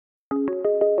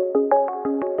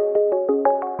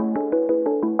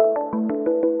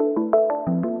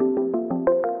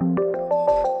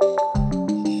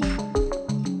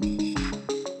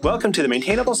Welcome to the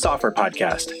Maintainable Software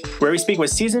Podcast, where we speak with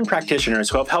seasoned practitioners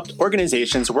who have helped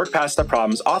organizations work past the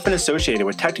problems often associated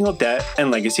with technical debt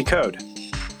and legacy code.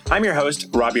 I'm your host,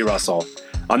 Robbie Russell.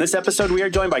 On this episode, we are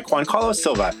joined by Juan Carlos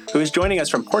Silva, who is joining us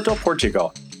from Porto,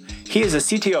 Portugal. He is the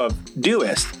CTO of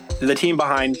Doist, the team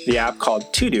behind the app called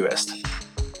Todoist.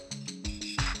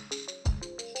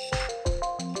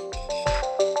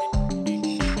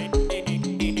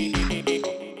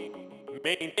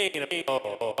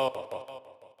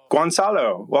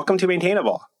 Gonzalo, welcome to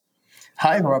Maintainable.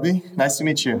 Hi, Robbie. Nice to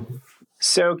meet you.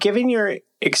 So, given your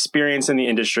experience in the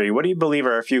industry, what do you believe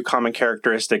are a few common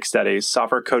characteristics that a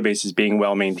software code base is being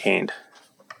well maintained?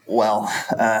 Well,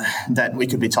 that we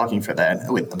could be talking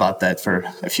about that for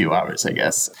a few hours, I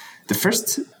guess. The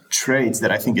first trait that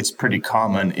I think is pretty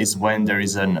common is when there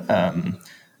is an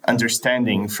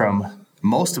understanding from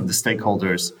most of the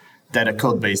stakeholders that a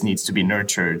code base needs to be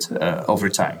nurtured over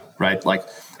time, right? Like,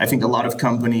 I think a lot of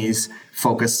companies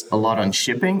focus a lot on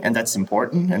shipping, and that's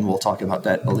important, and we'll talk about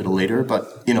that a little later.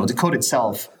 But, the code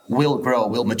itself will grow,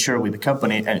 will mature with the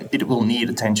company, and it will need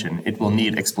attention. It will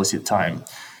need explicit time.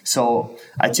 So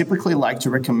I typically like to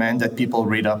recommend that people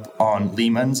read up on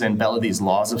Lehman's and Bellidy's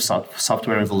laws of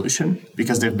software evolution,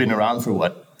 because they've been around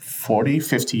for, 40,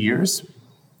 50 years?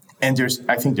 And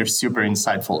I think they're super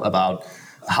insightful about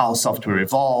how software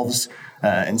evolves,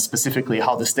 and specifically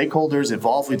how the stakeholders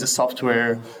evolve with the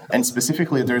software. And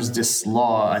specifically, there's this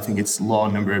law, I think it's law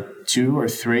number 2 or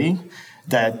 3,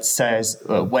 that says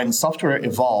when software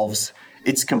evolves,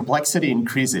 its complexity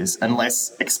increases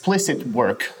unless explicit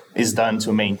work is done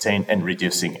to maintain and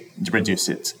reduce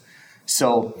it.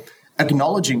 So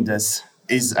acknowledging this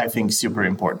is, I think, super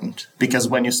important, because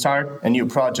when you start a new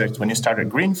project, when you start a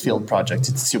greenfield project,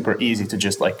 it's super easy to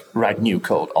just write new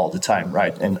code all the time,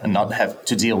 right? And not have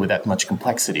to deal with that much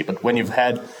complexity. But when you've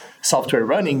had software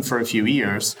running for a few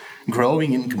years,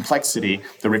 growing in complexity,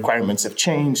 the requirements have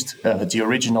changed, the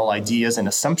original ideas and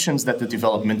assumptions that the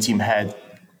development team had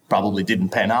probably didn't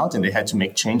pan out, and they had to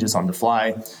make changes on the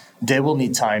fly. They will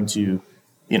need time to,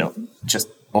 just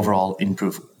overall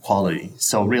improve quality.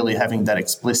 So really having that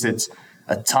explicit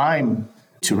time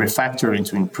to refactor and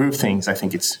to improve things, I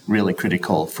think it's really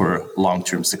critical for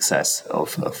long-term success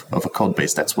of a code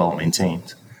base that's well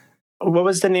maintained. What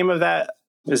was the name of that?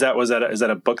 Is that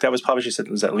a book that was published?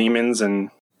 Was that Lehman's and?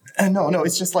 No,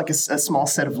 it's just like a small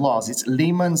set of laws. It's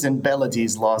Lehman's and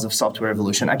Bellidy's laws of software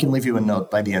evolution. I can leave you a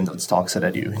note by the end of the talk so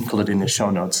that you include it in the show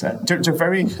notes. They're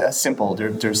very simple.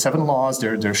 They're 7 laws.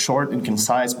 They're short and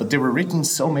concise, but they were written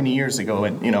so many years ago.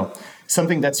 And,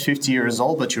 something that's 50 years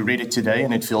old, but you read it today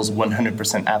and it feels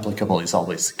 100% applicable is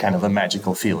always kind of a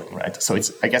magical feeling, right? So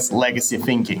it's, I guess, legacy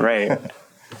thinking. Right.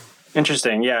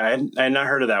 Interesting. Yeah, I had not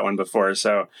heard of that one before,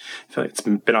 so I feel like it's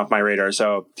been off my radar.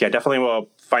 So yeah, definitely will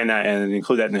find that and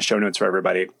include that in the show notes for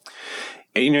everybody.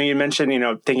 You mentioned,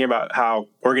 thinking about how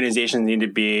organizations need to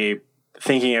be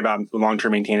thinking about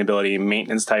long-term maintainability and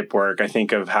maintenance type work. I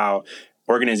think of how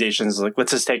organizations,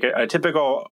 let's just take a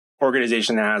typical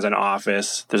organization that has an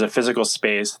office. There's a physical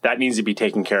space that needs to be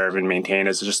taken care of and maintained.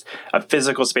 It's just a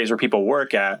physical space where people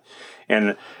work at.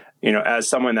 And as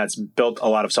someone that's built a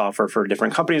lot of software for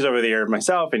different companies over the year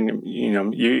myself, and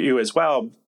you as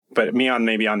well, but me on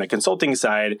the consulting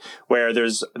side, where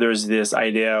there's this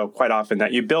idea quite often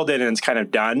that you build it and it's kind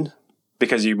of done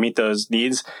because you meet those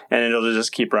needs and it'll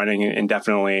just keep running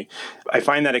indefinitely. I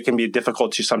find that it can be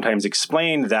difficult to sometimes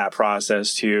explain that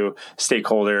process to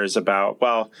stakeholders about,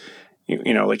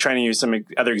 trying to use some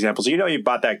other examples. You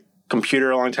bought that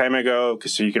computer a long time ago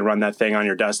so you can run that thing on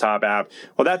your desktop app.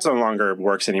 Well, that no longer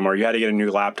works anymore. You had to get a new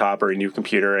laptop or a new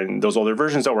computer, and those older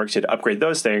versions don't work, so you had to upgrade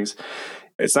those things.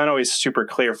 It's not always super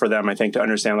clear for them, I think, to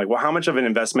understand, how much of an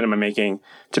investment am I making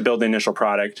to build the initial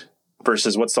product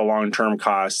versus what's the long-term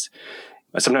cost?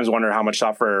 I sometimes wonder how much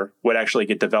software would actually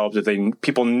get developed if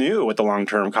people knew what the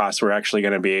long-term costs were actually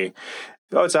going to be.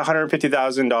 Oh, it's a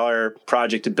 $150,000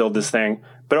 project to build this thing,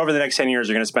 but over the next 10 years,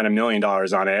 you're going to spend $1 million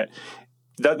on it.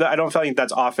 I don't feel like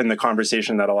that's often the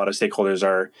conversation that a lot of stakeholders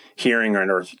are hearing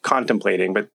or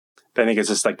contemplating, but I think it's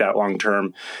just that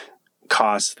long-term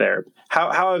cost there.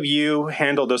 How have you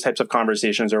handled those types of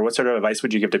conversations, or what sort of advice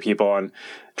would you give to people on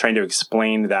trying to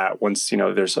explain that once,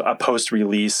 there's a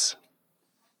post-release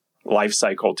life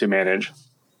cycle to manage?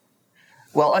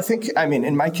 Well, I think,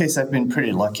 in my case, I've been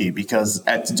pretty lucky because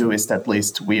at Todoist, at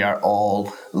least, we are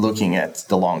all looking at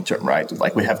the long term, right?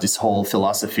 We have this whole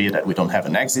philosophy that we don't have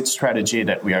an exit strategy,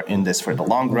 that we are in this for the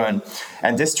long run.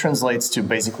 And this translates to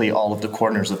basically all of the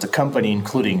corners of the company,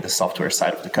 including the software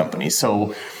side of the company.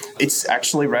 So it's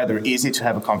actually rather easy to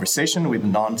have a conversation with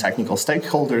non-technical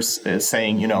stakeholders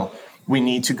saying, we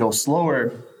need to go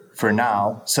slower for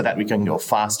now so that we can go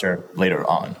faster later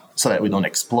on, so that we don't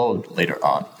explode later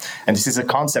on. And this is a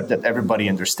concept that everybody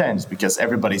understands because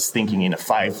everybody's thinking in a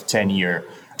 5-10 year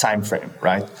time frame,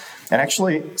 right? And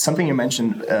actually, something you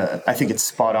mentioned, I think it's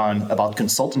spot on about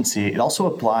consultancy. It also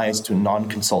applies to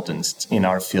non-consultants in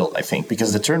our field, I think,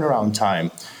 because the turnaround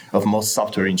time of most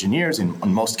software engineers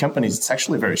on most companies, it's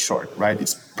actually very short, right?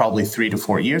 It's probably 3 to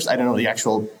 4 years. I don't know the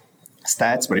actual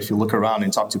stats, but if you look around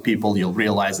and talk to people, you'll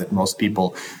realize that most people,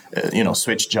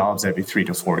 switch jobs every 3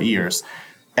 to 4 years.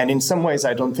 And in some ways,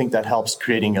 I don't think that helps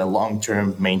creating a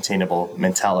long-term maintainable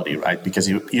mentality, right? Because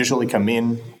you usually come in,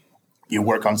 you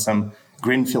work on some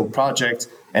greenfield project,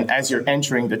 and as you're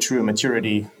entering the true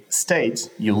maturity state,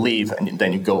 you leave and then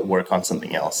you go work on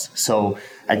something else. So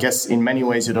I guess in many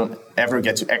ways, you don't ever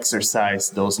get to exercise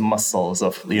those muscles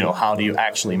of, how do you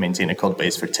actually maintain a code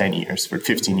base for 10 years, for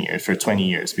 15 years, for 20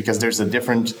 years, because there's a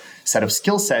different set of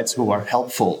skill sets who are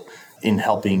helpful in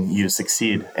helping you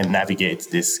succeed and navigate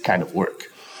this kind of work.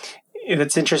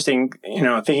 It's interesting,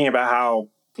 thinking about how,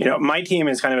 my team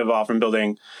has kind of evolved from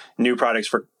building new products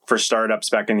for startups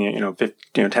back in the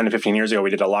 10 to 15 years ago. We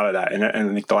did a lot of that, and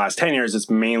I think the last 10 years it's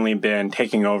mainly been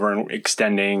taking over and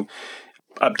extending,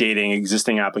 updating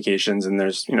existing applications. And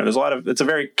there's a lot of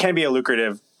can be a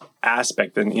lucrative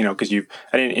aspect, and because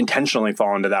I didn't intentionally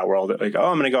fall into that world, like,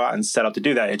 oh, I'm going to go out and set out to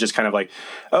do that. It just kind of like,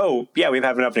 oh yeah, we've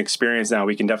had enough experience now,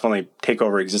 we can definitely take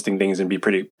over existing things and be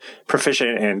pretty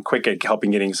proficient and quick at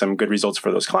helping getting some good results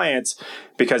for those clients,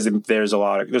 because there's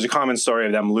a common story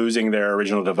of them losing their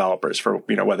original developers for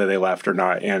whether they left or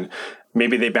not, and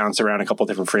maybe they bounce around a couple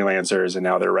different freelancers and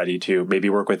now they're ready to maybe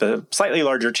work with a slightly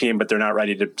larger team, but they're not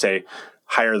ready to say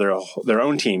hire their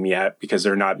own team yet, because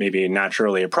they're not maybe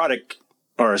naturally a product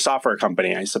or a software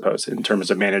company, I suppose, in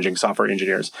terms of managing software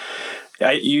engineers.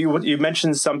 You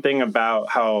mentioned something about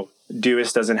how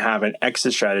Doist doesn't have an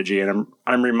exit strategy, and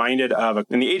I'm reminded of,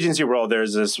 in the agency world,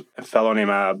 there's this fellow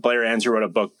named Blair Enns who wrote a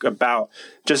book about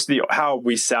just how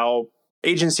we sell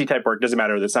agency type work. Doesn't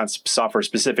matter, that's not software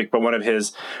specific, but one of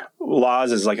his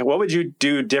laws is like, what would you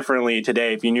do differently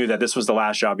today if you knew that this was the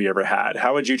last job you ever had?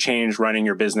 How would you change running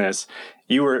your business?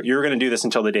 You're going to do this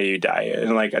until the day you die.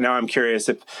 And like, now I'm curious,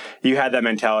 if you had that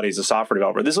mentality as a software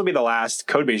developer, this will be the last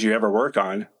code base you ever work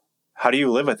on. How do you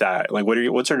live with that? Like,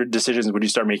 what sort of decisions would you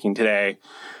start making today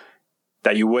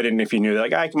that you wouldn't if you knew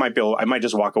that, like, I might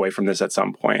just walk away from this at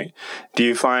some point? Do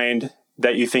you find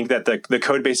that you think that the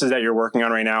code bases that you're working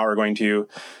on right now are going to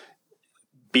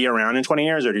be around in 20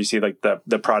 years, or do you see like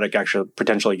the product actually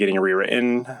potentially getting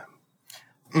rewritten?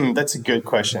 That's a good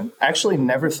question. I actually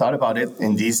never thought about it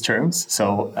in these terms.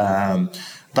 So,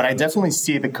 but I definitely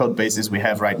see the code bases we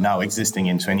have right now existing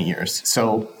in 20 years.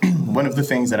 So one of the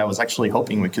things that I was actually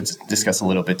hoping we could discuss a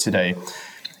little bit today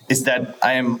is that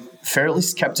I am fairly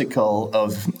skeptical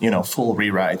of, full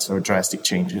rewrites or drastic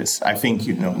changes. I think,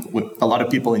 a lot of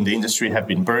people in the industry have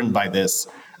been burned by this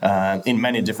in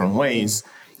many different ways.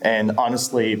 And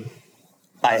honestly,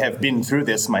 I have been through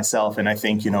this myself. And I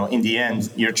think, in the end,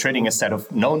 you're trading a set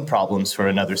of known problems for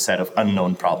another set of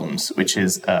unknown problems, which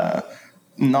is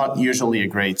not usually a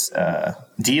great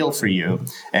deal for you.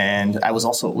 And I was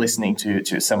also listening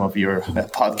to some of your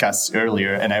podcasts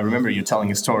earlier, and I remember you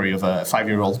telling a story of a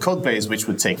 5-year-old code base which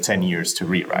would take 10 years to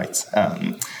rewrite.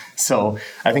 So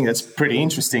I think that's pretty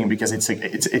interesting, because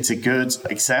it's a good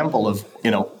example of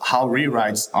how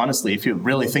rewrites, honestly, if you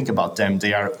really think about them,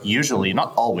 they are usually,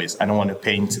 not always, I don't want to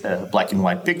paint a black and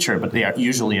white picture, but they are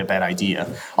usually a bad idea.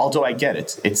 Although I get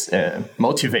it, it's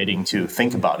motivating to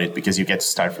think about it because you get to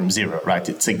start from zero, right?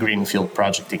 It's a greenfield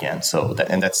project again,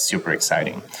 and that's super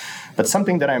exciting. But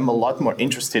something that I'm a lot more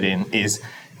interested in is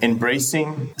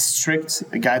embracing strict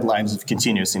guidelines of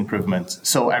continuous improvement.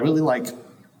 So I really like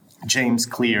James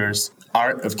Clear's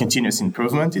Art of Continuous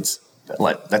Improvement.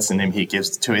 That's the name he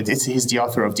gives to it. He's the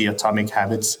author of the Atomic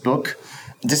Habits book.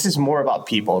 This is more about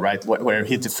people, right? Where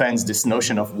he defends this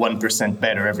notion of 1%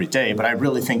 better every day, but I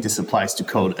really think this applies to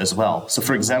code as well. So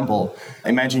for example,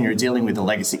 imagine you're dealing with a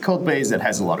legacy code base that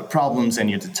has a lot of problems, and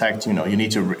you detect, you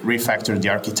need to refactor the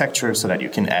architecture so that you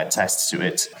can add tests to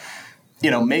it.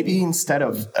 Maybe instead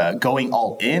of going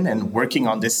all in and working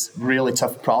on this really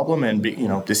tough problem, and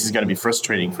this is going to be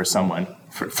frustrating for someone,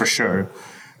 for sure.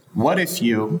 What if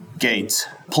you gate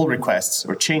pull requests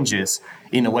or changes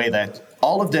in a way that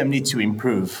all of them need to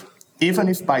improve, even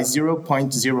if by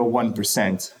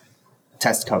 0.01%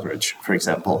 test coverage, for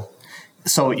example?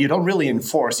 So you don't really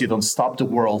enforce, you don't stop the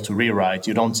world to rewrite,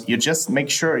 you just make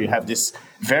sure you have this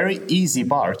very easy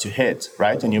bar to hit,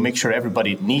 right? And you make sure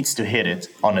everybody needs to hit it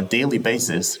on a daily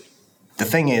basis. The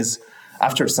thing is,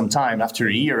 after some time, after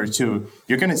a year or two,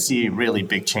 you're going to see really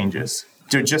big changes.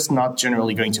 they're just not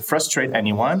generally going to frustrate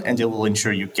anyone, and they will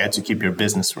ensure you get to keep your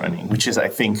business running, which is, I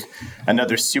think,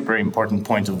 another super important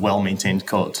point of well-maintained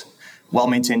code.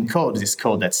 Well-maintained code is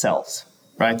code that sells,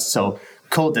 right? So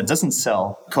code that doesn't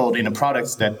sell, code in a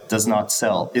product that does not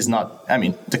sell is not,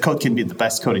 the code can be the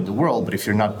best code in the world, but if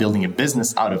you're not building a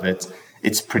business out of it,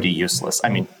 it's pretty useless.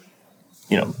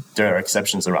 There are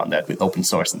exceptions around that with open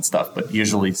source and stuff, but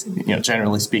usually,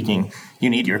 generally speaking, you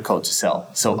need your code to sell.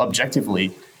 So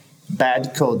objectively,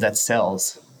 bad code that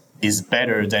sells is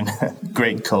better than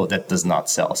great code that does not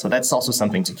sell. So that's also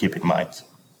something to keep in mind.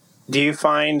 Do you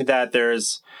find that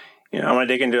there's, I want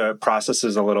to dig into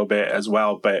processes a little bit as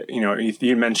well, but,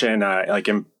 you mentioned like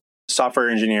in software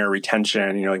engineer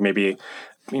retention, maybe,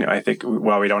 I think,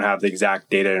 while we don't have the exact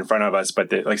data in front of us,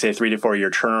 but like say 3 to 4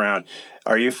 year turnaround,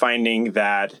 are you finding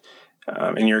that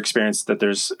in your experience that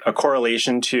there's a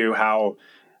correlation to how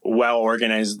well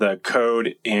organized the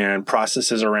code and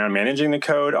processes around managing the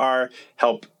code are,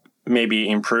 help maybe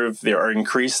improve or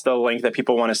increase the length that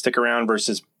people want to stick around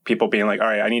versus people being like, all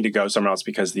right, I need to go somewhere else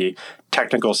because the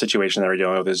technical situation that we're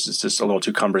dealing with is just a little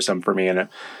too cumbersome for me and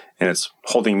it's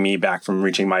holding me back from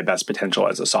reaching my best potential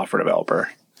as a software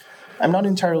developer? I'm not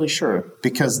entirely sure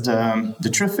because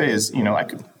the truth is,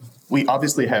 we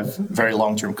obviously have very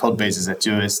long-term code bases at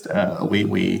Doist.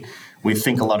 We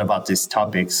think a lot about these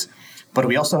topics, but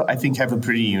we also, I think, have a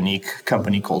pretty unique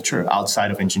company culture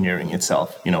outside of engineering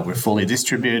itself. We're fully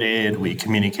distributed. We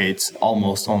communicate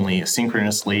almost only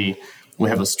asynchronously. We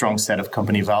have a strong set of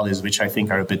company values, which I think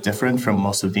are a bit different from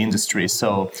most of the industry.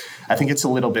 So I think it's a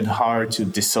little bit hard to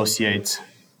dissociate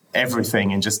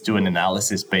everything and just do an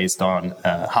analysis based on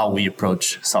how we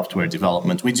approach software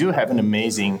development. We do have an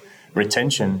amazing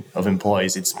retention of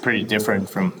employees. It's pretty different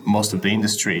from most of the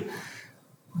industry.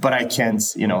 But I can't,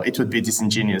 it would be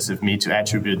disingenuous of me to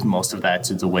attribute most of that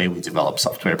to the way we develop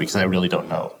software because I really don't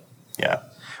know. Yeah.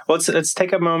 Well, let's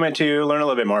take a moment to learn a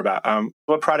little bit more about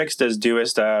what products does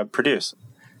Doist produce?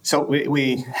 So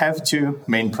we have two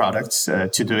main products,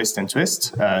 Todoist and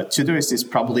Twist. Todoist is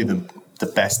probably the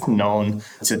best known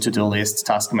to-do list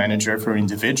task manager for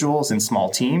individuals and small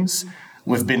teams.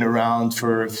 We've been around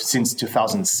since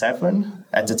 2007.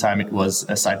 At the time, it was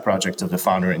a side project of the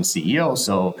founder and CEO.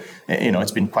 So,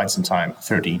 it's been quite some time,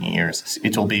 13 years.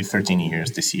 It will be 13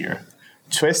 years this year.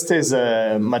 Twist is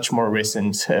a much more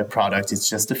recent product. It's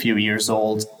just a few years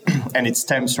old, and it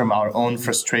stems from our own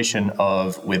frustration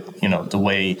with the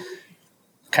way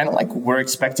kind of like we're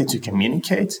expected to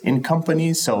communicate in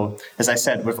companies. So as I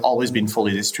said, we've always been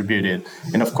fully distributed.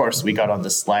 And of course, we got on the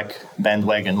Slack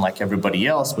bandwagon like everybody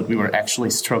else, but we were actually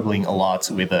struggling a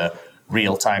lot with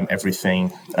real-time everything,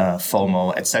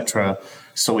 FOMO, etc.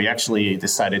 So we actually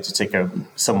decided to take a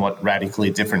somewhat radically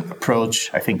different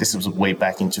approach. I think this was way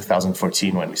back in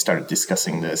 2014 when we started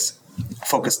discussing this.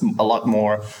 Focused a lot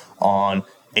more on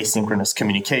asynchronous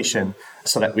communication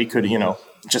so that we could,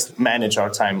 just manage our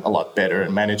time a lot better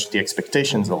and manage the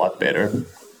expectations a lot better.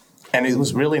 And it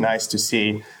was really nice to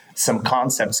see some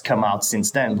concepts come out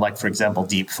since then, like, for example,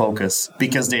 deep focus,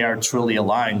 because they are truly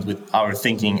aligned with our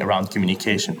thinking around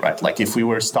communication, right? Like if we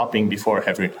were stopping before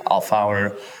every half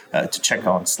hour to check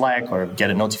on Slack or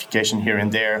get a notification here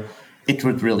and there, it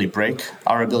would really break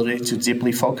our ability to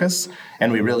deeply focus.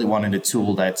 And we really wanted a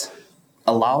tool that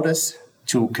allowed us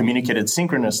to communicate it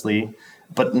synchronously,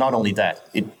 but not only that,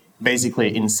 it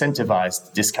basically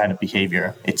incentivized this kind of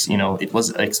behavior. It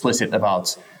was explicit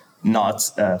about not,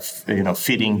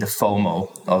 feeding the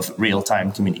FOMO of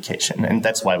real-time communication. And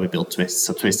that's why we built Twist.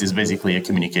 So Twist is basically a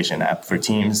communication app for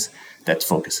teams that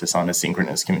focuses on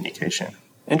asynchronous communication.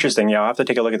 Interesting. Yeah, I'll have to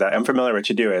take a look at that. I'm familiar with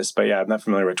Todoist, but yeah, I'm not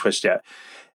familiar with Twist yet.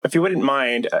 If you wouldn't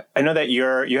mind, I know that you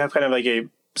have kind of like a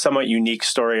somewhat unique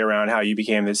story around how you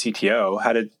became the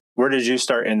CTO. Where did you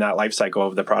start in that life cycle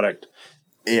of the product?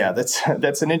 Yeah,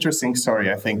 that's an interesting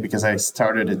story, I think, because I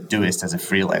started at Doist as a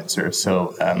freelancer.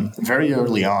 So very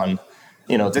early on,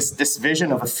 this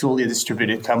vision of a fully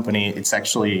distributed company, it's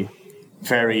actually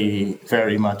very,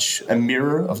 very much a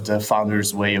mirror of the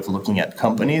founder's way of looking at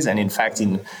companies. And in fact,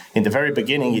 in the very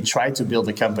beginning, he tried to build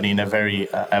a company in a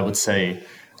very, I would say,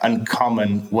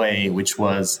 uncommon way, which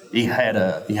was he hired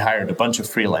a bunch of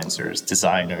freelancers,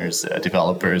 designers,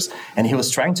 developers, and he was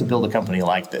trying to build a company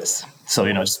like this. So,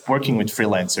 just working with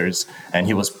freelancers, and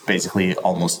he was basically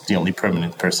almost the only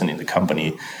permanent person in the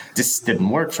company. This didn't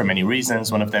work for many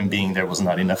reasons, one of them being there was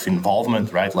not enough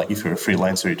involvement, right? Like if you're a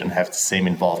freelancer, you don't have the same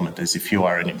involvement as if you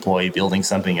are an employee building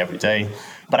something every day.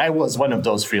 But I was one of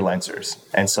those freelancers.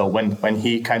 And so when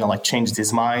he kind of like changed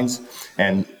his mind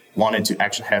and wanted to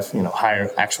actually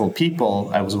hire actual people,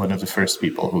 I was one of the first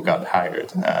people who got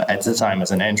hired at the time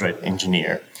as an Android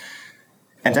engineer.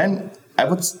 And then I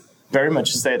would very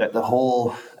much say that the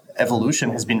whole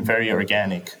evolution has been very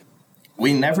organic.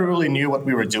 We never really knew what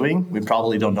we were doing. We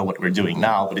probably don't know what we're doing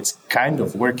now, but it's kind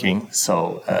of working.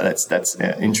 So that's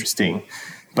interesting.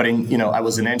 But I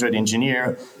was an Android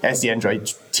engineer. As the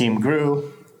Android team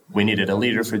grew, we needed a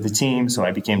leader for the team, so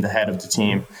I became the head of the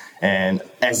team. And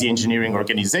as the engineering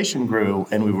organization grew,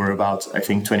 and we were about, I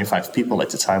think, 25 people at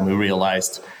the time, we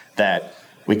realized that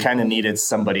we kind of needed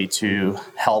somebody to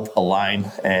help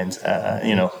align and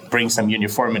bring some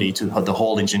uniformity to the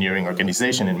whole engineering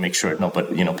organization and make sure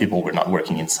people were not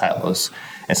working in silos.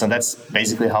 And so that's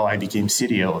basically how I became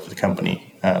CTO of the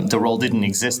company. The role didn't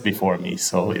exist before me,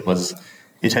 so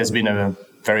it has been a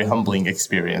very humbling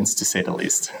experience, to say the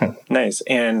least. Nice.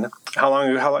 And how long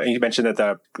you mentioned that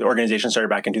the organization started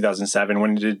back in 2007.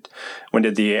 When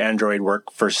did the Android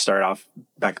work first start off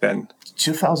back then?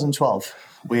 2012.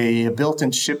 We built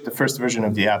and shipped the first version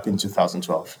of the app in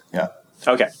 2012. Yeah.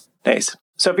 Okay. Nice.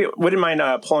 So if you wouldn't mind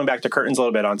pulling back the curtains a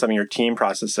little bit on some of your team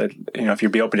process, if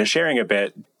you'd be open to sharing a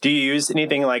bit, do you use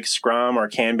anything like Scrum or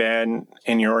Kanban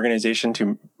in your organization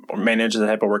to manage the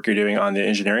type of work you're doing on the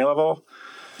engineering level?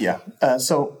 Yeah.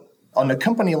 So on the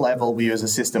company level, we use a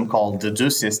system called the Do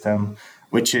system,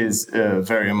 which is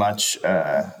very much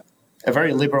a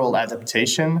very liberal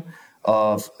adaptation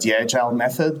of the Agile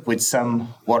method with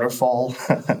some waterfall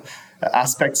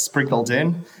aspects sprinkled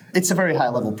in. It's a very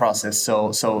high-level process,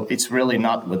 so it's really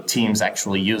not what teams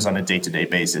actually use on a day-to-day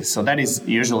basis. So that is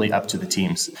usually up to the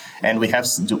teams. And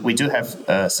we do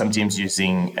have some teams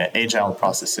using Agile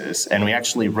processes, and we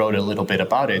actually wrote a little bit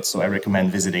about it, so I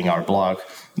recommend visiting our blog.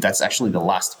 That's actually the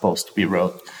last post we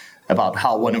wrote about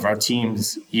how one of our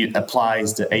teams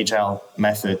applies the Agile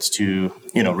methods to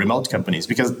remote companies,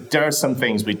 because there are some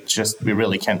things we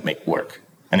really can't make work.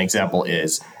 An example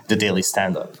is the daily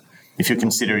stand-up. If you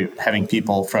consider having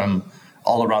people from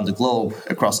all around the globe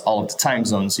across all of the time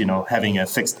zones, having a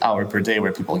fixed hour per day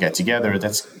where people get together,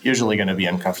 that's usually going to be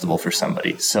uncomfortable for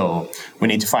somebody. So we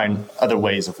need to find other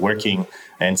ways of working,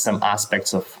 and some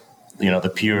aspects of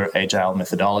the pure Agile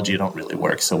methodology don't really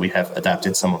work. So we have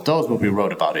adapted some of those, but we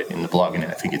wrote about it in the blog, and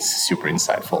I think it's super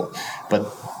insightful.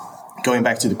 But going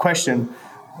back to the question,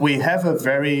 we have a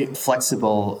very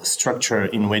flexible structure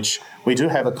in which we do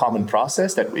have a common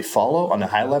process that we follow on a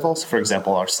high level. So for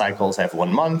example, our cycles have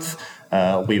 1 month.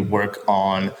 We work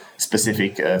on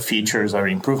specific features or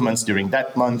improvements during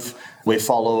that month. We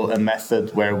follow a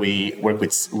method where we work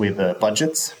with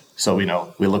budgets. So,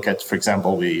 we look at, for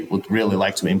example, we would really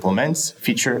like to implement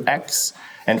feature X,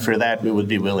 and for that, we would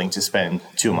be willing to spend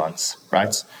 2 months,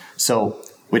 right? So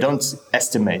we don't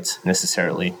estimate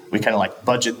necessarily. We kind of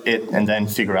budget it and then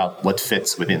figure out what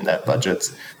fits within that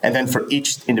budget. And then for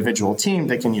each individual team,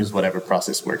 they can use whatever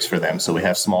process works for them. So we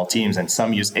have small teams, and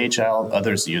some use Agile,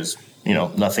 others use,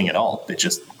 nothing at all. They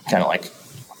just kind of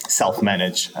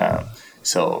self-manage.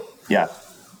 So, yeah.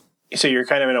 So you're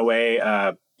kind of in a way,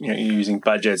 you're using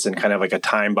budgets and kind of like a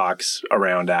time box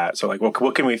around that. So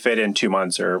what can we fit in 2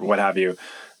 months or what have you?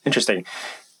 Interesting.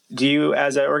 Do you,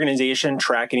 as an organization,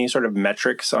 track any sort of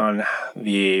metrics on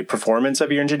the performance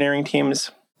of your engineering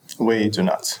teams? We do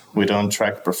not. We don't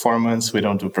track performance. We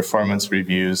don't do performance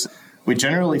reviews. We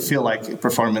generally feel like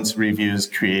performance reviews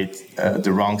create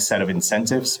the wrong set of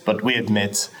incentives, but we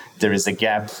admit there is a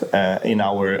gap in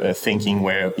our thinking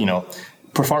where,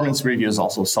 performance reviews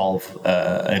also solve,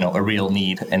 a real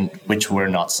need, and which we're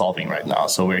not solving right now.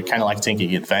 So we're kind of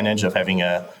taking advantage of having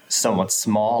a somewhat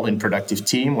small and productive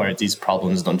team where these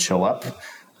problems don't show up.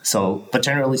 So, but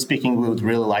generally speaking, we would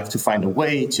really like to find a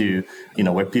way to,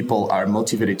 where people are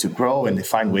motivated to grow and they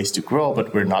find ways to grow,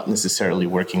 but we're not necessarily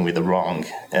working with the wrong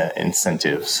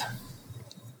incentives.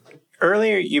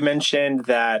 Earlier, you mentioned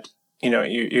that,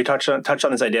 you touched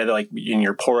on this idea that in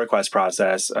your pull request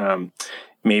process,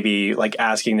 maybe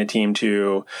asking the team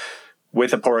to,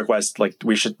 with a pull request,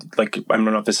 we should, I don't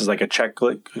know if this is a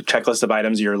checklist of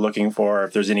items you're looking for,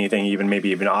 if there's anything maybe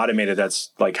even automated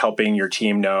that's helping your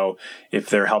team know if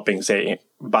they're helping, say,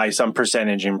 by some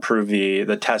percentage improve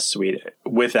the test suite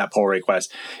with that pull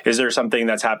request. Is there something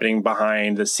that's happening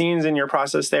behind the scenes in your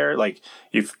process there?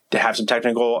 You have some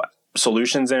technical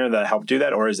solutions there that help do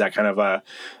that? Or is that kind of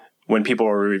when people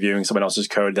are reviewing someone else's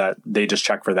code that they just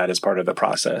check for that as part of the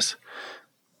process?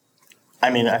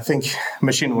 I think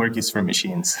machine work is for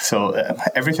machines. So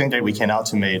everything that we can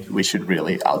automate, we should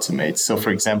really automate. So for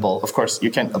example, of course,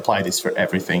 you can't apply this for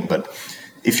everything, but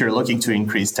if you're looking to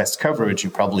increase test coverage,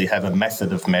 you probably have a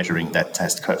method of measuring that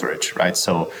test coverage, right?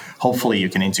 So hopefully you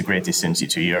can integrate this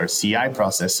into your CI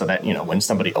process so that, when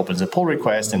somebody opens a pull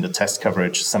request and the test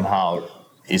coverage somehow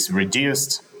is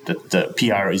reduced, the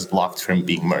PR is blocked from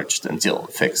being merged until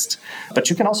fixed. But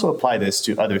you can also apply this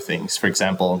to other things. For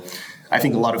example, I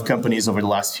think a lot of companies over the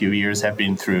last few years have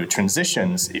been through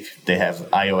transitions if they have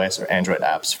iOS or Android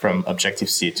apps from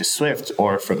Objective-C to Swift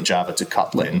or from Java to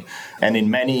Kotlin. And in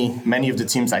many of the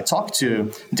teams I talk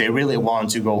to, they really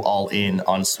want to go all in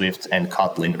on Swift and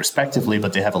Kotlin respectively,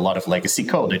 but they have a lot of legacy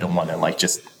code. They don't want to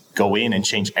just go in and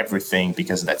change everything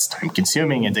because that's time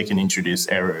consuming and they can introduce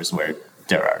errors where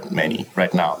there are many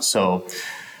right now. So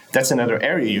that's another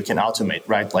area you can automate,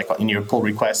 right? Like in your pull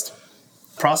request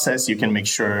process, you can make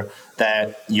sure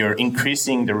that you're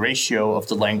increasing the ratio of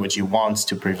the language you want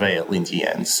to prevail in the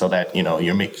end so that,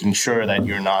 you're making sure that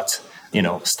you're not,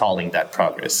 stalling that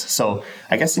progress. So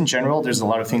I guess in general, there's a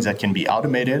lot of things that can be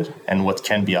automated, and what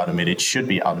can be automated should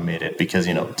be automated because,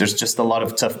 there's just a lot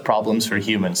of tough problems for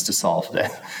humans to solve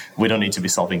that we don't need to be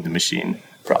solving the machine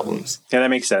problems. Yeah, that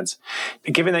makes sense.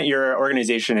 Given that your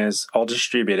organization is all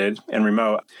distributed and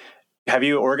remote, have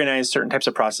you organized certain types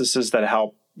of processes that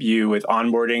help you with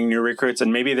onboarding new recruits?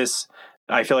 And maybe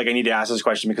I feel like I need to ask this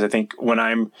question because I think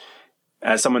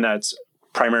as someone that's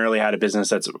primarily had a business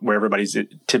that's where everybody's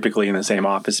typically in the same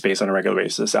office space on a regular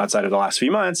basis outside of the last few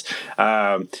months,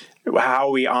 how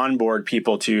we onboard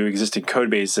people to existing code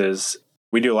bases.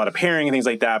 We do a lot of pairing and things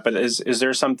like that, but is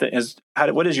there something,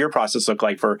 what does your process look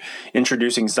like for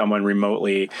introducing someone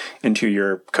remotely into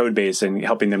your code base and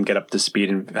helping them get up to speed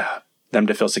and them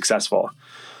to feel successful?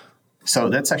 So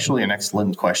that's actually an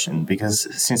excellent question because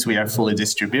since we are fully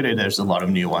distributed, there's a lot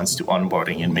of nuance to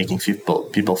onboarding and making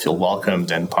people feel welcomed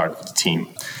and part of the team.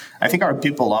 I think our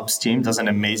people ops team does an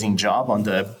amazing job on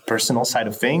the personal side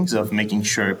of things of making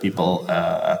sure people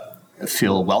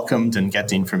feel welcomed and get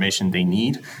the information they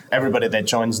need. Everybody that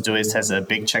joins Doist has a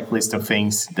big checklist of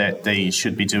things that they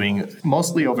should be doing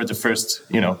mostly over the first,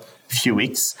 few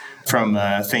weeks from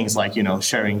things like,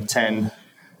 sharing 10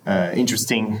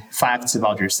 interesting facts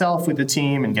about yourself with the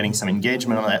team and getting some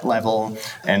engagement on that level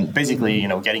and basically,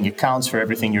 getting accounts for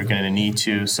everything you're going to need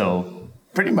to. So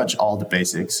pretty much all the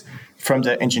basics. From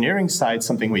the engineering side,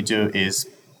 something we do is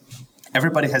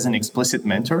everybody has an explicit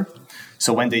mentor.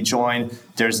 So when they join,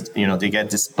 they get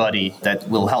this buddy that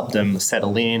will help them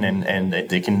settle in and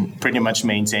they can pretty much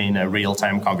maintain a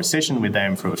real-time conversation with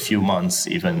them for a few months,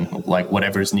 even like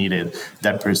whatever's needed,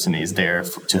 that person is there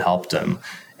to help them.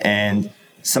 And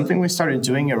something we started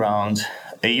doing around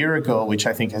a year ago, which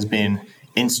I think has been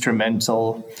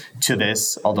instrumental to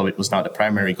this, although it was not a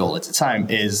primary goal at the time,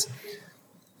 is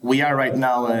we are right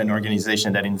now an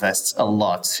organization that invests a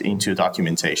lot into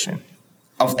documentation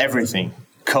of everything.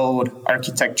 Code,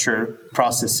 architecture,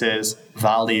 processes,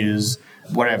 values,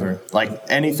 whatever. Like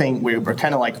anything, we're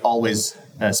kind of like always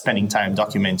spending time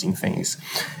documenting things.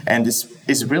 And this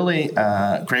is really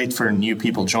great for new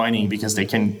people joining because they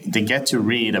get to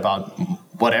read about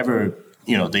whatever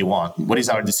they want. What is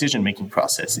our decision-making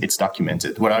process? It's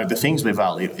documented. What are the things we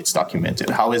value? It's documented.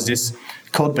 How is this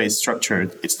code base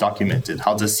structured? It's documented.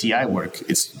 How does CI work?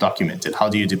 It's documented. How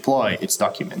do you deploy? It's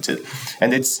documented.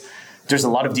 And there's a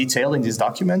lot of detail in these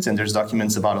documents, and there's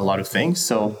documents about a lot of things.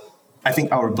 So I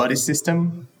think our buddy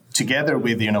system, together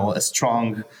with a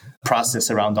strong process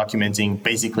around documenting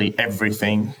basically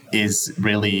everything, is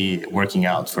really working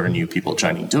out for new people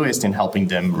joining Doist and helping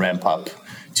them ramp up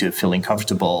to feeling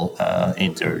comfortable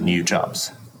in their new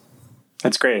jobs.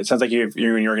 That's great. It sounds like you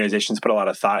and your organizations put a lot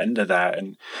of thought into that,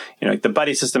 and the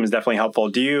buddy system is definitely helpful.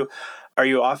 Are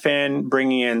you often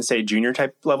bringing in, say, junior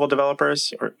type level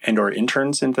developers or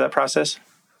interns into that process?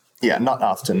 Yeah, not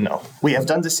often, no. We have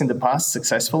done this in the past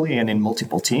successfully and in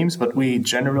multiple teams, but we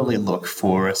generally look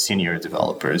for senior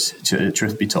developers,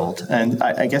 truth be told. And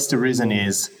I guess the reason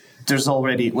is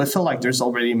we feel like there's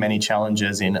already many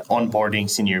challenges in onboarding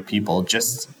senior people.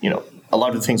 Just, a lot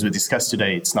of the things we discussed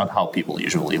today, it's not how people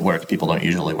usually work. People don't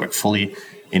usually work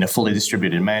in a fully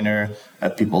distributed manner.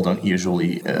 People don't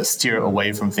usually steer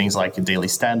away from things like daily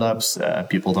stand-ups.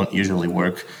 People don't usually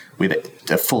work with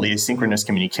a fully asynchronous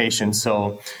communication.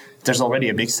 So there's already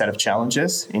a big set of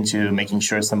challenges into making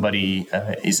sure somebody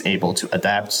is able to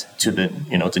adapt to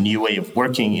the new way of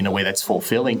working in a way that's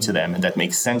fulfilling to them and that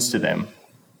makes sense to them.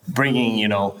 Bringing,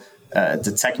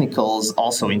 the technicals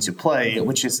also into play,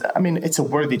 which is, it's a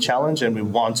worthy challenge, and we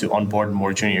want to onboard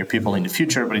more junior people in the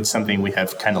future, but it's something we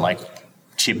have kind of like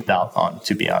chipped out on,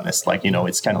 to be honest.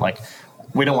 It's kind of like,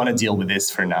 we don't want to deal with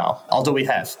this for now. Although we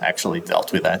have actually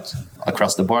dealt with that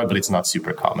across the board, but it's not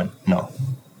super common. No.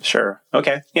 Sure.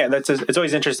 Okay. Yeah, it's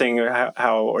always interesting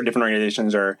how different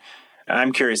organizations are.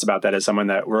 I'm curious about that as someone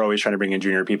that we're always trying to bring in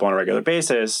junior people on a regular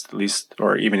basis, at least,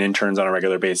 or even interns on a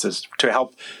regular basis, to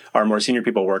help our more senior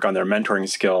people work on their mentoring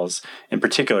skills in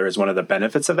particular is one of the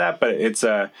benefits of that. But it's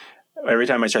every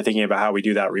time I start thinking about how we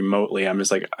do that remotely, I'm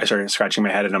just like, I started scratching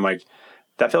my head and I'm like,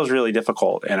 that feels really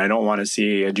difficult. And I don't want to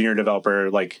see a junior developer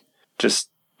like just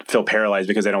feel paralyzed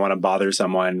because they don't want to bother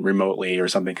someone remotely or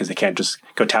something because they can't just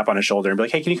go tap on a shoulder and be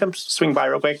like, hey, can you come swing by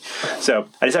real quick? So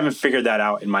I just haven't figured that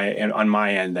out on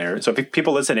my end there. So if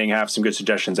people listening have some good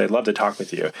suggestions, I'd love to talk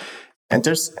with you. And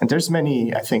there's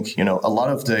many, I think, a lot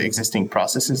of the existing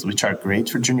processes which are great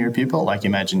for junior people, like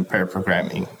imagine pair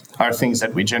programming, are things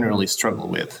that we generally struggle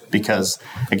with because,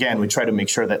 again, we try to make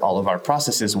sure that all of our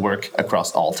processes work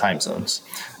across all time zones.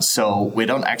 So we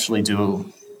don't actually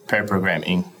do pair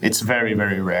programming. It's very,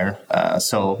 very rare.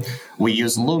 So we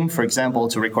use Loom, for example,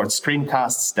 to record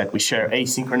screencasts that we share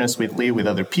asynchronously with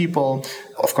other people.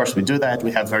 Of course, we do that.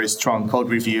 We have very strong code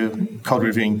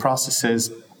reviewing processes.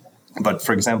 But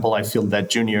for example, I feel that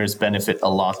juniors benefit a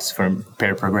lot from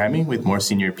pair programming with more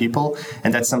senior people,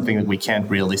 and that's something that we can't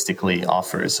realistically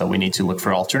offer. So we need to look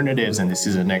for alternatives, and this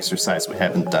is an exercise we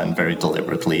haven't done very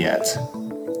deliberately yet.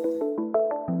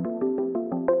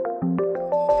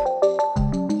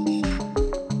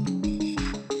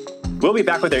 We'll be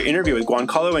back with our interview with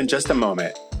Giancarlo in just a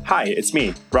moment. Hi, it's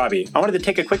me, Robbie. I wanted to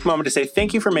take a quick moment to say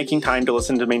thank you for making time to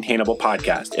listen to Maintainable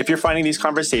Podcast. If you're finding these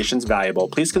conversations valuable,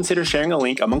 please consider sharing a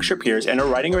link amongst your peers and or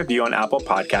writing a review on Apple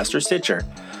Podcasts or Stitcher.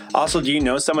 Also, do you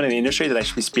know someone in the industry that I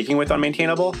should be speaking with on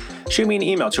Maintainable? Shoot me an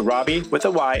email to Robbie with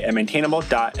a Y at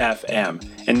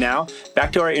maintainable.fm. And now,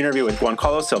 back to our interview with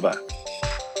Giancarlo Silva.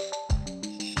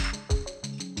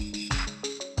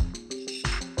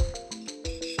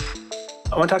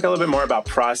 I want to talk a little bit more about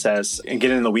process and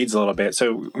get in the weeds a little bit.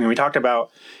 So when we talked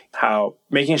about how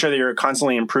making sure that you're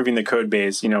constantly improving the code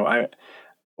base,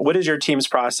 what is your team's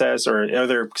process, or are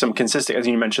there some consistent, as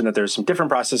you mentioned that there's some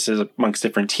different processes amongst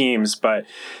different teams, but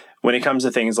when it comes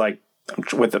to things like,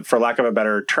 for lack of a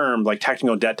better term, like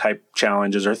technical debt type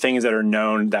challenges or things that are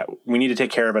known that we need to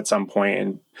take care of at some point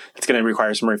and it's going to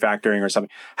require some refactoring or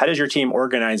something, how does your team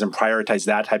organize and prioritize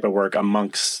that type of work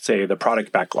amongst, say, the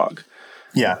product backlog?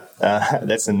 Yeah,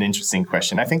 that's an interesting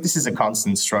question. I think this is a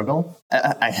constant struggle,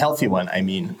 a healthy one, I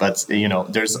mean, but,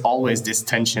 there's always this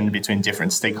tension between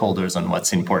different stakeholders on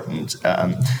what's important.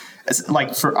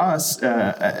 Like for us,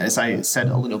 as I said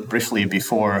a little briefly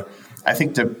before, I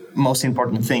think the most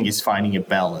important thing is finding a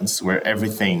balance where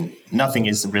nothing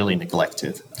is really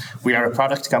neglected. We are a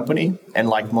product company, and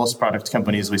like most product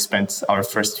companies, we spent our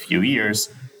first few years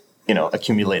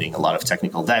accumulating a lot of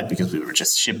technical debt because we were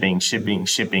just shipping.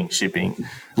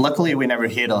 Luckily, we never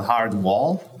hit a hard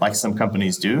wall like some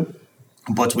companies do,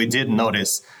 but we did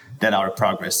notice that our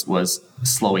progress was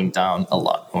slowing down a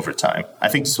lot over time. I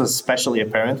think this was especially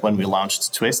apparent when we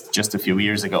launched Twist just a few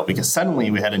years ago, because suddenly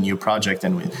we had a new project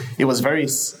and it was very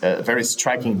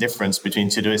striking difference between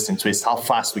Todoist and Twist, how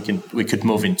fast we could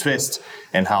move in Twist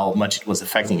and how much it was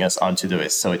affecting us on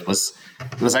Todoist. So it was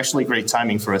actually great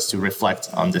timing for us to reflect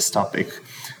on this topic.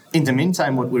 In the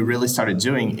meantime, what we really started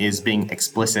doing is being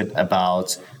explicit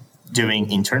about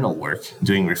doing internal work,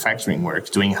 doing refactoring work,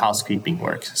 doing housekeeping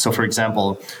work. So for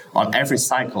example, on every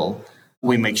cycle,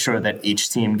 we make sure that each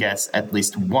team gets at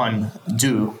least one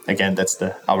due. Again, that's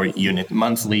our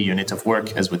monthly unit of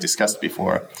work, as we discussed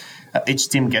before. Each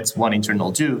team gets one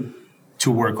internal due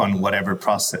to work on whatever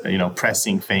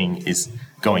pressing thing is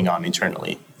going on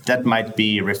internally. That might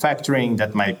be refactoring,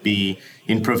 that might be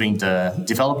improving the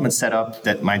development setup,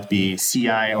 that might be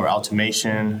CI or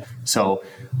automation. So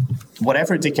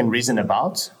whatever they can reason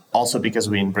about, also because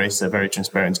we embrace a very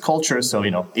transparent culture. So,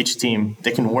 each team,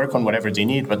 they can work on whatever they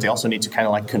need, but they also need to kind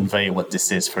of convey what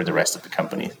this is for the rest of the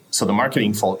company. So the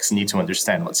marketing folks need to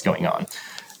understand what's going on.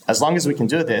 As long as we can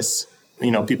do this,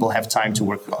 people have time to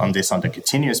work on this on a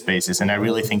continuous basis. And I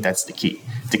really think that's the key.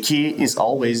 The key is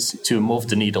always to move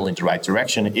the needle in the right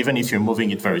direction, even if you're moving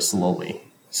it very slowly.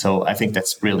 So I think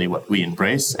that's really what we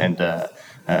embrace and,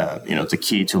 the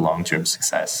key to long-term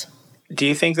success. Do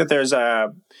you think that there's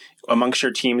amongst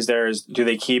your teams, do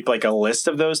they keep like a list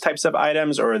of those types of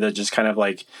items, or are they just kind of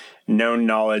like known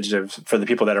knowledge for the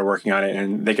people that are working on it?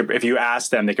 And they could, if you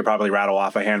ask them, they could probably rattle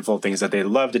off a handful of things that they'd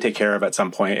love to take care of at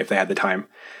some point if they had the time.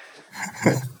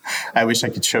 I wish I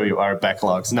could show you our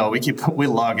backlogs. No, we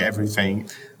log everything.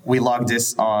 We log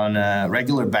this on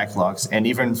regular backlogs, and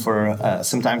even for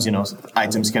sometimes,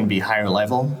 items can be higher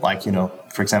level, like,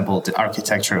 for example, the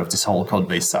architecture of this whole code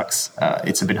base sucks.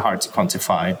 It's a bit hard to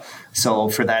quantify. So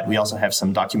for that, we also have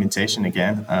some documentation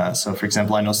again. So for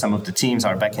example, I know some of the teams,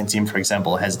 our backend team, for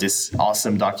example, has this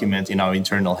awesome document in our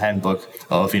internal handbook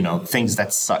of, things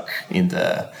that suck in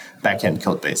the backend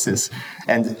code bases.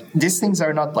 And these things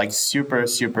are not like super,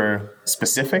 super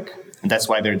specific. And that's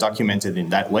why they're documented in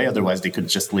that way. Otherwise, they could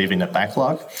just live in a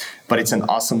backlog. But it's an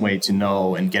awesome way to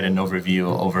know and get an overview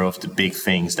of the big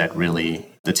things that really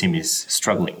the team is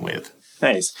struggling with.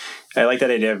 Nice. I like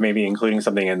that idea of maybe including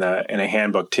something in a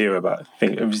handbook too about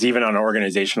things, even on an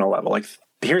organizational level. Like,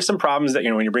 here's some problems that,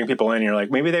 when you bring people in, you're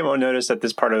like, maybe they won't notice that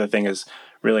this part of the thing is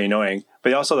really annoying.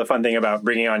 But also the fun thing about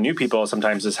bringing on new people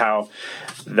sometimes is how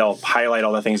they'll highlight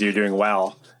all the things that you're doing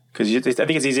well. Because I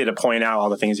think it's easy to point out all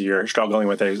the things that you're struggling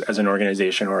with as an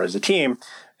organization or as a team.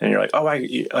 And you're like,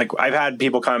 I've had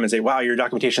people come and say, wow, your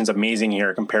documentation's amazing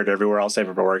here compared to everywhere else I've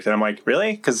ever worked. And I'm like,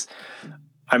 really? Because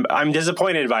I'm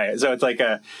disappointed by it. So it's like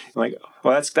well,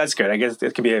 that's good. I guess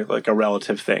it could be a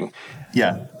relative thing.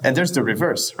 Yeah. And there's the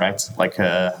reverse, right?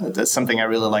 That's something I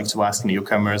really like to ask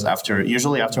newcomers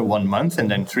usually after 1 month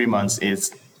and then 3 months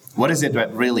is, what is it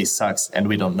that really sucks and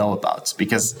we don't know about?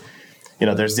 Because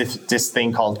there's this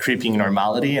thing called creeping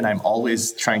normality, and I'm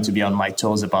always trying to be on my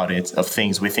toes about it, of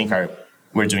things we think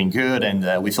we're doing good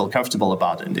and we feel comfortable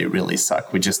about, and they really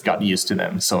suck. We just got used to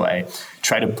them. So I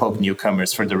try to poke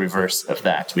newcomers for the reverse of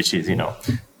that, which is,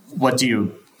 what do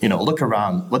you look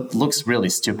around, what looks really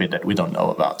stupid that we don't know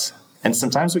about? And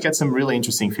sometimes we get some really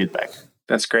interesting feedback.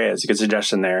 That's great. That's a good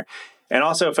suggestion there. And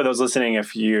also for those listening,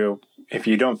 if you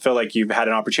don't feel like you've had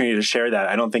an opportunity to share that,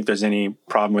 I don't think there's any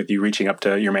problem with you reaching up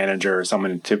to your manager or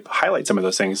someone to highlight some of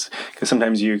those things, because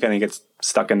sometimes you kind of get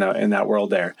stuck in that world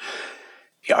there.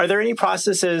 Are there any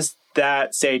processes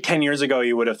that, say, 10 years ago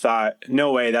you would have thought,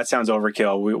 no way, that sounds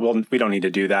overkill, we don't need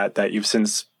to do that you've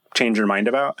since changed your mind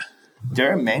about?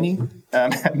 There are many.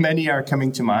 Many are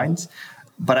coming to mind.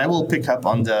 But I will pick up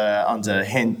on the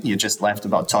hint you just left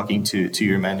about talking to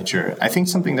your manager. I think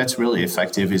something that's really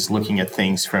effective is looking at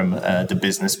things from the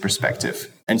business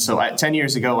perspective. And so 10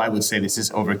 years ago, I would say this is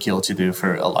overkill to do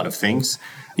for a lot of things.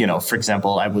 For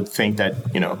example, I would think that,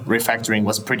 refactoring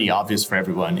was pretty obvious for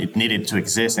everyone. It needed to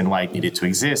exist, and why it needed to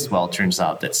exist, well, it turns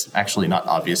out that's actually not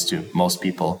obvious to most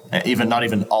people, not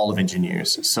even all of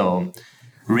engineers. So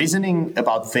reasoning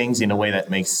about things in a way that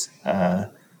makes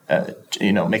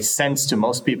sense to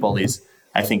most people is,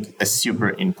 I think, super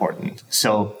important.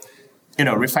 So,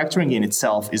 refactoring in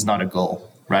itself is not a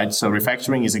goal, right? So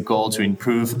refactoring is a goal to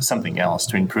improve something else,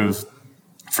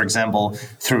 for example,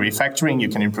 through refactoring, you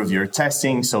can improve your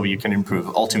testing, so you can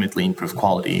ultimately improve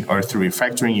quality. Or through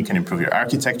refactoring, you can improve your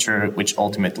architecture, which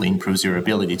ultimately improves your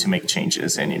ability to make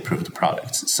changes and improve the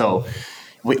product. So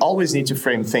we always need to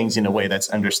frame things in a way that's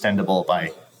understandable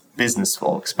by business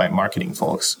folks, by marketing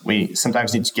folks. We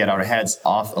sometimes need to get our heads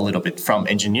off a little bit from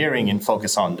engineering and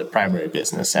focus on the primary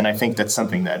business. And I think that's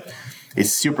something that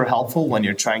is super helpful when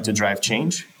you're trying to drive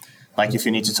change. Like if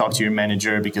you need to talk to your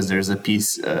manager because there's a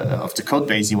piece of the code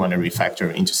base you want to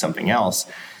refactor into something else.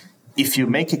 If you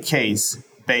make a case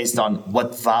based on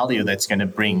what value that's going to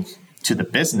bring to the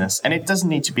business, and it doesn't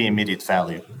need to be immediate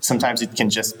value. Sometimes it can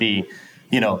just be,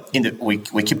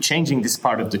 we keep changing this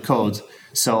part of the code.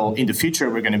 So in the future,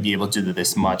 we're going to be able to do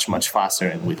this much, much faster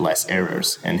and with less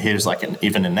errors. And here's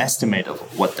even an estimate of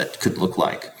what that could look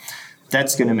like.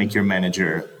 That's going to make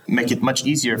it much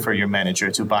easier for your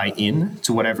manager to buy in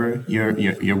to whatever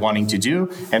you're wanting to do,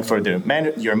 and for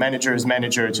your manager's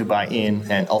manager to buy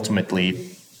in, and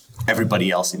ultimately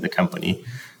everybody else in the company.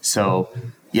 So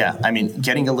yeah,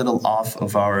 getting a little off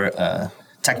of our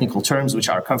technical terms, which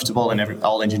are comfortable and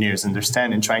all engineers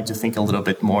understand, and trying to think a little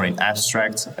bit more in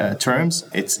abstract terms,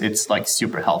 it's like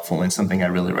super helpful, and something I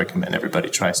really recommend everybody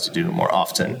tries to do more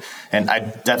often. And I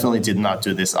definitely did not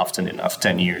do this often enough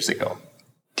 10 years ago.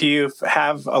 Do you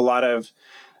have a lot of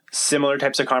similar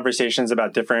types of conversations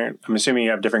about I'm assuming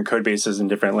you have different code bases and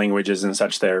different languages and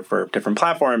such there for different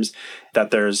platforms, that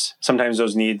there's sometimes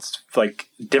those needs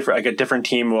a different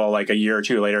team will a year or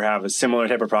two later have a similar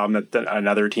type of problem that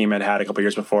another team had a couple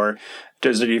years before.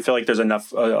 Do you feel like there's a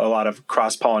lot of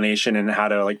cross-pollination in how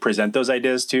to present those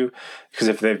ideas to? Because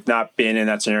if they've not been in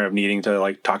that scenario of needing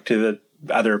to talk to the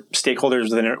other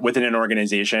stakeholders within an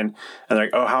organization, and they're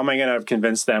like, oh, how am I going to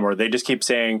convince them? Or they just keep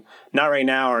saying, not right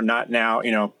now or not now,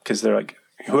 because they're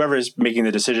whoever is making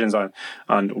the decisions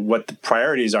on what the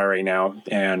priorities are right now.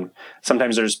 And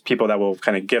sometimes there's people that will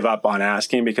kind of give up on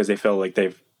asking because they feel like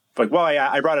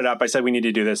I brought it up. I said we need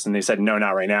to do this, and they said no,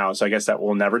 not right now. So I guess that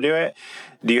we'll never do it.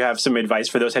 Do you have some advice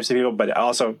for those types of people? But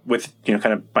also with kind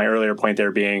of my earlier point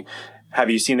there being, have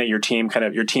you seen that your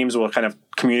teams will kind of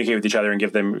communicate with each other and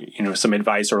give them some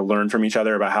advice or learn from each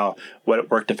other about what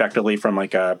worked effectively from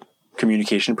a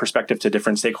communication perspective to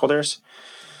different stakeholders?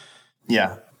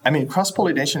 Yeah, I mean,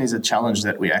 cross-pollination is a challenge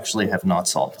that we actually have not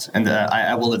solved. And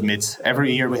I will admit,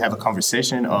 every year we have a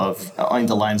conversation in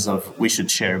the lines of we should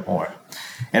share more.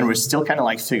 And we're still kind of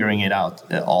like figuring it out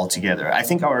all together. I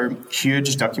think our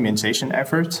huge documentation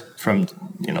effort from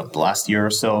the last year or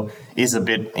so is a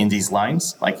bit in these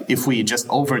lines. Like if we just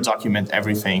over-document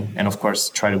everything, and of course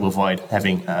try to avoid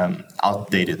having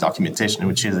outdated documentation,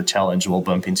 which is a challenge we'll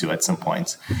bump into at some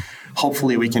point.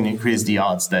 Hopefully we can increase the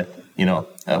odds that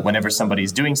whenever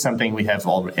somebody's doing something we have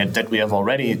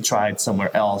already tried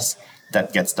somewhere else,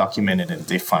 that gets documented and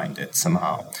they find it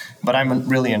somehow. But I'm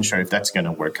really unsure if that's going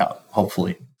to work out,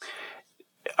 hopefully.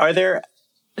 Are there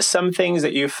some things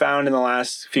that you've found in the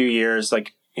last few years,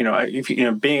 like, if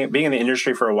being in the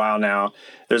industry for a while now,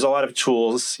 there's a lot of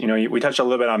tools, we touched a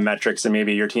little bit on metrics and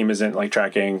maybe your team isn't like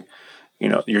tracking,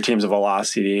 your team's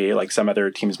velocity like some other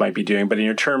teams might be doing. But in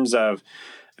your terms of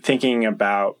thinking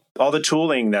about all the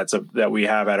tooling that we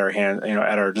have at our hand,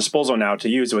 at our disposal now to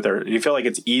use do you feel like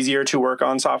it's easier to work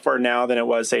on software now than it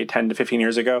was, say, 10 to 15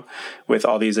 years ago with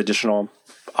all these additional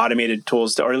automated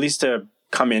tools or at least to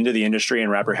come into the industry and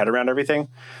wrap your head around everything?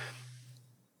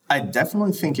 I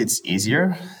definitely think it's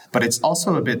easier, but it's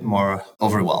also a bit more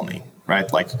overwhelming,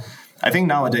 right? Like, I think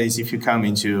nowadays, if you come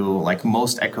into like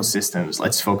most ecosystems,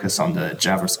 let's focus on the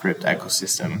JavaScript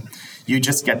ecosystem, you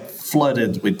just get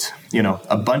flooded with,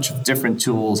 a bunch of different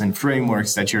tools and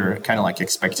frameworks that you're kind of like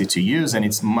expected to use. And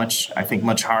it's much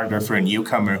harder for a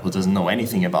newcomer who doesn't know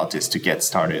anything about this to get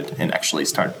started and actually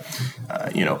start,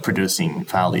 producing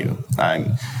value.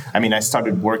 I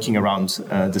started working around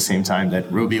the same time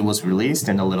that Ruby was released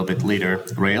and a little bit later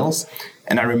Rails.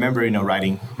 And I remember,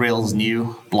 writing Rails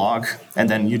new blog, and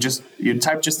then you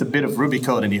type just a bit of Ruby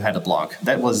code and you had a blog.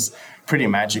 That was pretty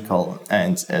magical.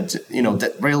 And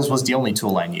that Rails was the only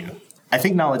tool I knew. I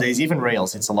think nowadays, even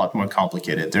Rails, it's a lot more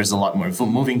complicated. There's a lot more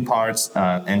moving parts.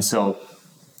 And so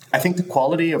I think the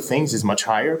quality of things is much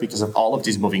higher because of all of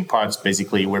these moving parts.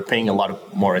 Basically, we're paying a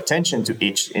lot more attention to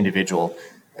each individual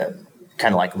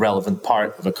kind of like relevant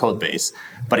part of a code base.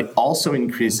 But it also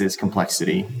increases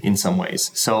complexity in some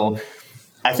ways. So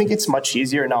I think it's much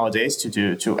easier nowadays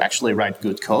to actually write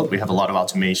good code. We have a lot of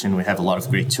automation. We have a lot of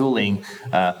great tooling.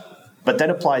 But that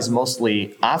applies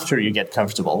mostly after you get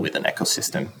comfortable with an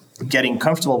ecosystem. Getting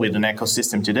comfortable with an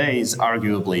ecosystem today is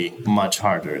arguably much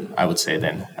harder, I would say,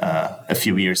 than a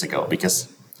few years ago. Because,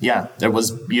 there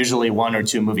was usually one or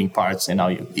two moving parts, and now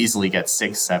you easily get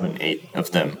 6, 7, 8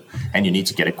 of them. And you need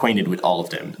to get acquainted with all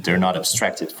of them. They're not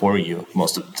abstracted for you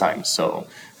most of the time. So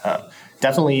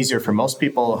definitely easier for most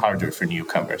people, harder for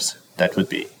newcomers. That would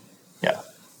be,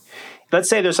 Let's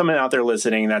say there's someone out there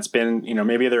listening that's been,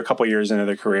 maybe they're a couple years into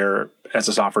their career as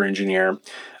a software engineer.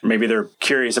 Maybe they're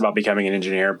curious about becoming an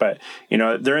engineer, but,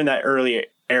 they're in that early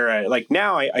era. Like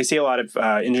now I see a lot of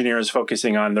engineers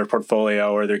focusing on their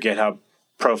portfolio or their GitHub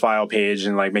profile page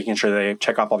and like making sure they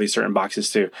check off all these certain boxes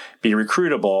to be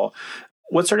recruitable.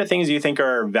 What sort of things do you think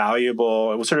are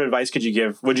valuable? What sort of advice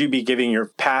would you be giving your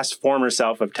past former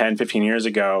self of 10, 15 years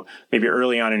ago, maybe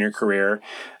early on in your career,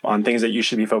 on things that you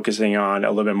should be focusing on a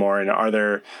little bit more? And are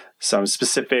there some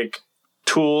specific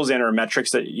tools and or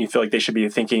metrics that you feel like they should be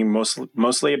thinking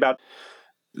mostly about?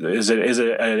 Is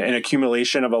it an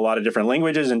accumulation of a lot of different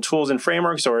languages and tools and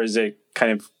frameworks, or is it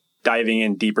kind of diving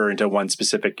in deeper into one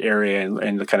specific area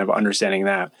and kind of understanding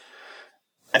that?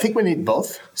 I think we need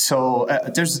both. So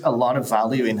there's a lot of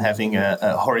value in having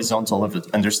a horizontal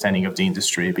understanding of the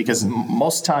industry because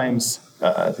most times,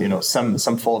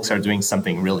 some folks are doing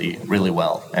something really, really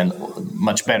well and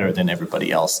much better than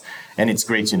everybody else. And it's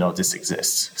great to know this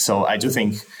exists. So I do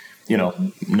think,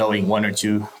 knowing one or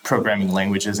two programming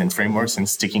languages and frameworks and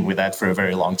sticking with that for a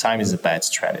very long time is a bad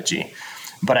strategy.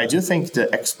 But I do think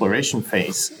the exploration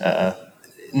phase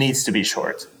needs to be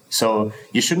short. So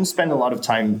you shouldn't spend a lot of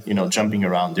time, jumping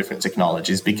around different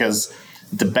technologies because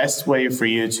the best way for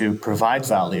you to provide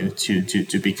value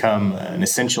to become an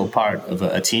essential part of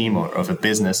a team or of a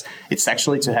business, it's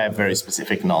actually to have very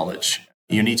specific knowledge.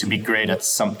 You need to be great at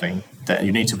something, that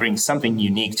you need to bring something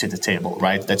unique to the table,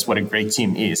 right? That's what a great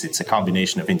team is. It's a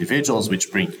combination of individuals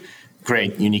which bring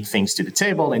great, unique things to the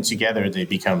table, and together they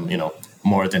become,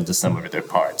 more than the sum of their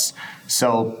parts.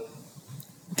 So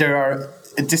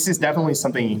this is definitely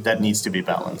something that needs to be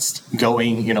balanced.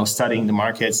 Going, studying the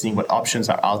market, seeing what options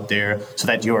are out there so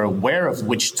that you're aware of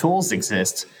which tools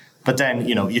exist. But then,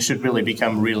 you should really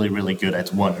become really, really good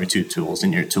at one or two tools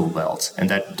in your tool belt. And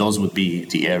that those would be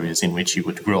the areas in which you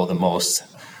would grow the most.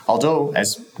 Although,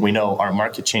 as we know, our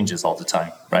market changes all the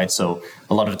time, right? So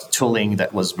a lot of the tooling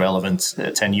that was relevant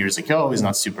 10 years ago is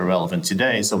not super relevant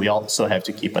today. So we also have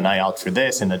to keep an eye out for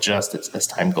this and adjust as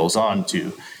time goes on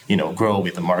to, grow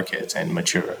with the market and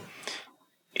mature.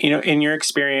 In your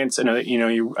experience, I know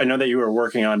that I know that you were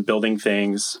working on building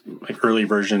things like early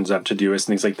versions of Todoist and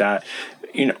things like that.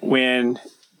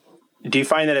 Do you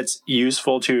find that it's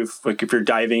useful to, like, if you're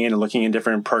diving in and looking in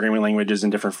different programming languages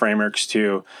and different frameworks,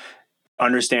 to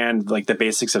understand like the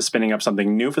basics of spinning up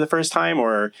something new for the first time,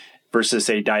 or versus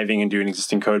say diving into an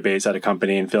existing code base at a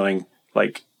company and feeling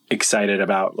like excited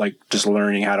about like just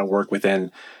learning how to work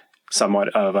within somewhat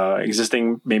of a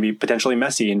existing, maybe potentially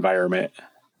messy environment?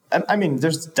 I mean,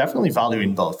 there's definitely value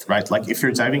in both, right? Like if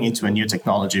you're diving into a new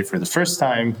technology for the first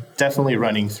time, definitely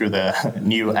running through the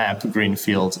new app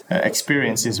greenfield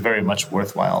experience is very much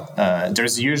worthwhile.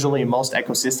 There's usually, most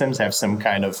ecosystems have some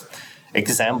kind of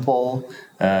example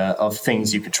of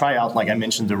things you could try out. Like I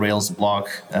mentioned the Rails blog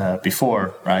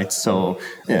before, right? So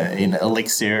in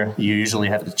Elixir, you usually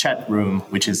have the chat room,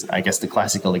 which is, I guess, the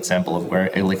classical example of where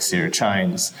Elixir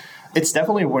shines. It's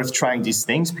definitely worth trying these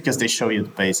things because they show you the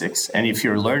basics. And if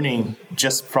you're learning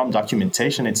just from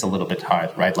documentation, it's a little bit hard,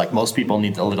 right? Like most people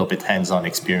need a little bit hands-on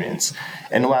experience.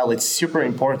 And while it's super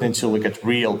important to look at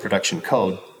real production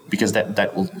code, because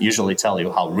that will usually tell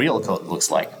you how real code looks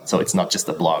like. So it's not just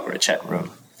a blog or a chat room.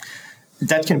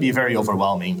 That can be very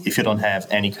overwhelming if you don't have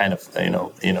any kind of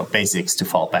basics to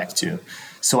fall back to.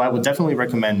 So I would definitely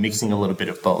recommend mixing a little bit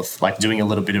of both, like doing a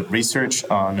little bit of research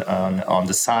on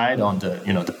the side, on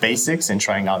the basics, and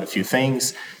trying out a few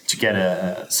things to get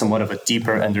a somewhat of a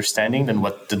deeper understanding than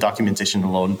what the documentation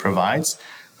alone provides.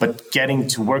 But getting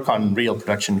to work on real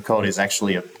production code is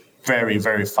actually a very,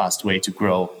 very fast way to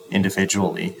grow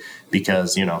individually,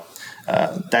 because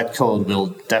that code will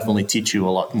definitely teach you a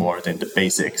lot more than the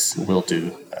basics will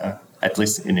do, at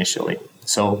least initially.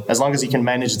 So as long as you can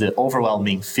manage the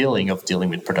overwhelming feeling of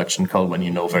dealing with production code when you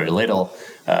know very little,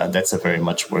 that's a very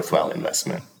much worthwhile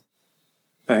investment.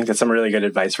 I think that's some really good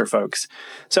advice for folks.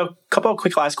 So a couple of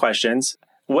quick last questions.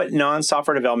 What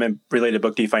non-software development related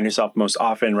book do you find yourself most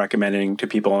often recommending to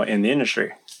people in the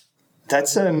industry?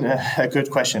 That's a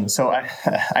good question. So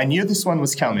I knew this one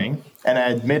was coming, and I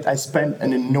admit I spent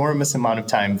an enormous amount of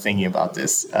time thinking about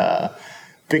this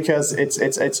because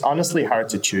it's honestly hard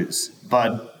to choose.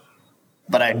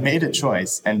 But I made a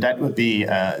choice, and that would be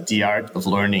The Art of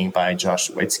Learning by Josh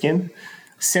Waitzkin,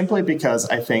 simply because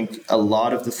I think a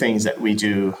lot of the things that we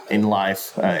do in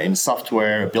life, in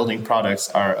software, building products,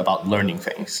 are about learning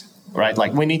things, right?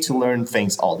 Like we need to learn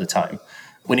things all the time.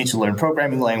 We need to learn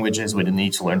programming languages. We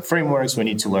need to learn frameworks. We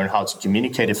need to learn how to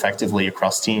communicate effectively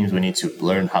across teams. We need to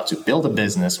learn how to build a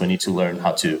business. We need to learn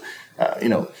how to,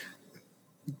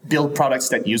 build products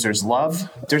that users love.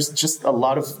 There's just a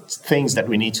lot of things that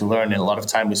we need to learn, and a lot of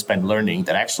time we spend learning,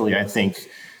 that actually I think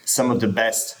some of the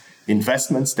best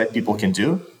investments that people can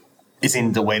do is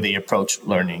in the way they approach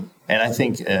learning. And I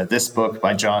think this book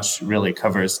by Josh really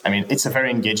covers, it's a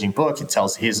very engaging book. It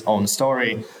tells his own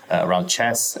story around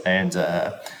chess and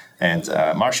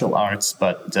martial arts,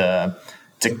 but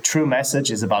the true message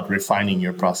is about refining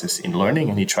your process in learning,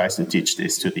 and he tries to teach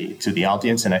this to the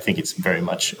audience, and I think it's very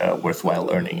much worthwhile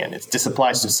learning. And this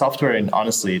applies to software, and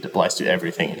honestly, it applies to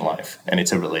everything in life. And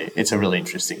it's a really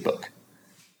interesting book.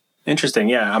 Interesting.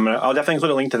 Yeah, I'll definitely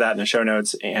include a link to that in the show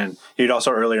notes. And you'd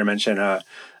also earlier mentioned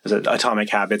Atomic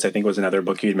Habits, I think was another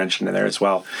book you'd mentioned in there as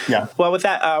well. Yeah. Well, with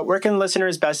that, where can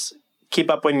listeners best keep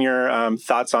up with your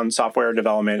thoughts on software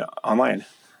development online?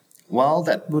 Well,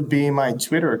 that would be my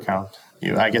Twitter account.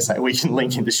 I guess we can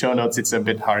link in the show notes. It's a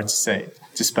bit hard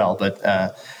to spell, but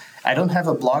I don't have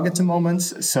a blog at the moment.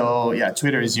 So yeah,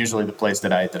 Twitter is usually the place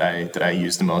that I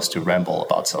use the most to ramble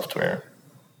about software.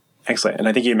 Excellent. And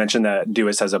I think you mentioned that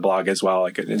Doist has a blog as well.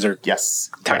 Like, is there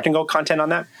technical content on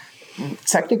that?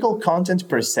 Technical content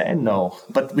per se, no.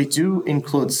 But we do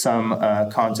include some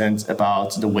content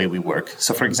about the way we work.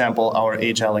 So, for example, our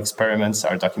agile experiments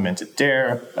are documented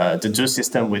there. The Do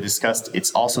system we discussed, it's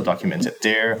also documented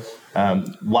there.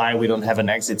 Why we don't have an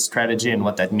exit strategy and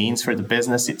what that means for the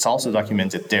business, it's also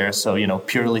documented there. So,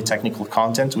 purely technical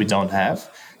content we don't have.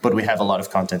 But we have a lot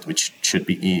of content which should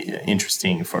be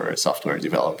interesting for software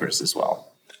developers as well.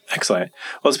 Excellent.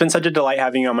 Well, it's been such a delight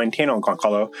having you on my channel,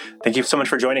 Giancarlo. Thank you so much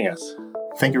for joining us.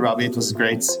 Thank you, Robbie. It was a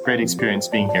great experience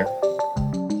being here.